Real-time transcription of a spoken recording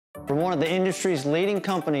From one of the industry's leading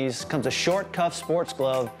companies comes a short cuff sports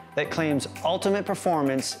glove that claims ultimate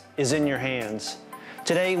performance is in your hands.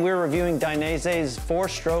 Today we're reviewing Dainese's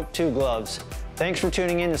 4-stroke 2 gloves. Thanks for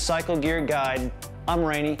tuning in to Cycle Gear Guide. I'm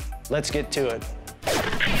Rene. Let's get to it.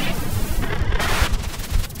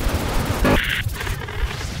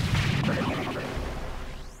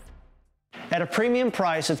 At a premium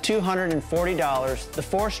price of $240, the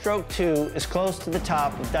 4-stroke 2 is close to the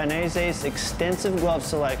top of Dainese's extensive glove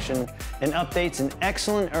selection and updates an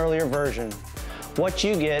excellent earlier version. What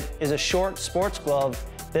you get is a short sports glove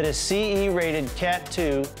that is CE rated Cat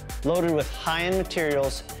 2, loaded with high-end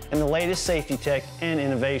materials and the latest safety tech and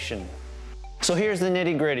innovation. So here's the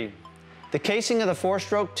nitty-gritty. The casing of the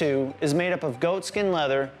 4-stroke 2 is made up of goatskin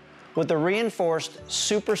leather with a reinforced,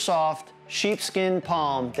 super soft sheepskin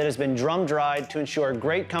palm that has been drum dried to ensure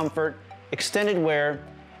great comfort, extended wear,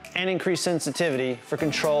 and increased sensitivity for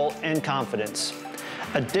control and confidence.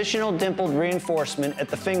 Additional dimpled reinforcement at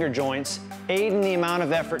the finger joints aid in the amount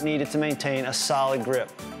of effort needed to maintain a solid grip.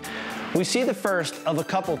 We see the first of a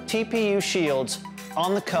couple TPU shields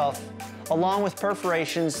on the cuff, along with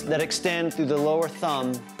perforations that extend through the lower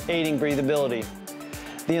thumb, aiding breathability.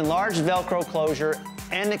 The enlarged Velcro closure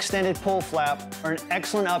and extended pull flap are an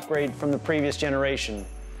excellent upgrade from the previous generation.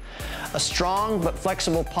 A strong but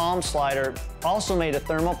flexible palm slider, also made of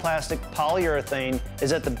thermoplastic polyurethane,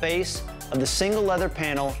 is at the base of the single leather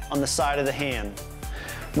panel on the side of the hand.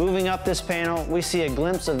 Moving up this panel, we see a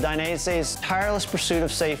glimpse of Dainese's tireless pursuit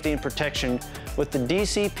of safety and protection with the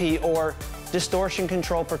DCP, or distortion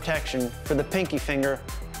control protection, for the pinky finger,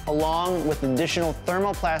 along with additional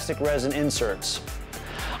thermoplastic resin inserts.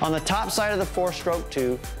 On the top side of the 4-stroke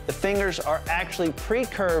 2, the fingers are actually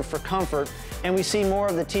pre-curved for comfort, and we see more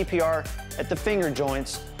of the TPR at the finger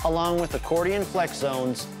joints, along with accordion flex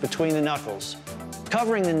zones between the knuckles.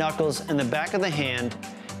 Covering the knuckles and the back of the hand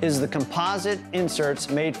is the composite inserts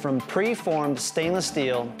made from pre-formed stainless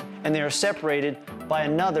steel, and they are separated by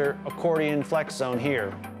another accordion flex zone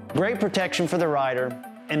here. Great protection for the rider,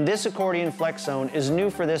 and this accordion flex zone is new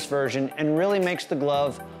for this version and really makes the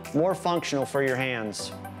glove more functional for your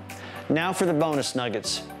hands. Now for the bonus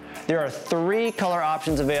nuggets. There are 3 color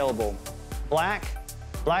options available: black,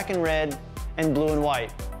 black and red, and blue and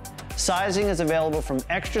white. Sizing is available from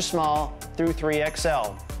extra small through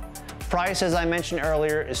 3XL. Price, as I mentioned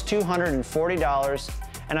earlier, is $240,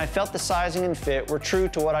 and I felt the sizing and fit were true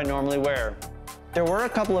to what I normally wear. There were a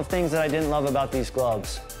couple of things that I didn't love about these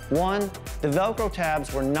gloves. One, the Velcro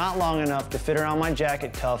tabs were not long enough to fit around my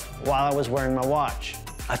jacket cuff while I was wearing my watch.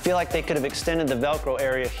 I feel like they could have extended the Velcro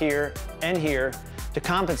area here and here to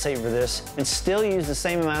compensate for this and still use the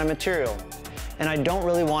same amount of material. And I don't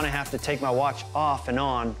really want to have to take my watch off and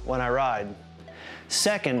on when I ride.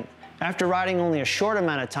 Second, after riding only a short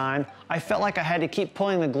amount of time, I felt like I had to keep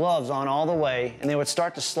pulling the gloves on all the way, and they would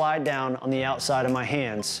start to slide down on the outside of my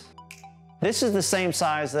hands. This is the same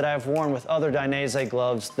size that I've worn with other Dainese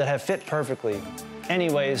gloves that have fit perfectly.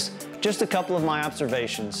 Anyways, just a couple of my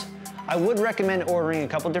observations. I would recommend ordering a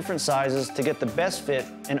couple different sizes to get the best fit,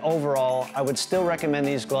 and overall, I would still recommend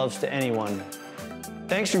these gloves to anyone.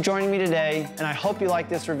 Thanks for joining me today, and I hope you like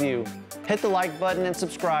this review. Hit the like button and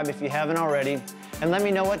subscribe if you haven't already, and let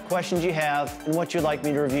me know what questions you have and what you'd like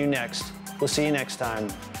me to review next. We'll see you next time.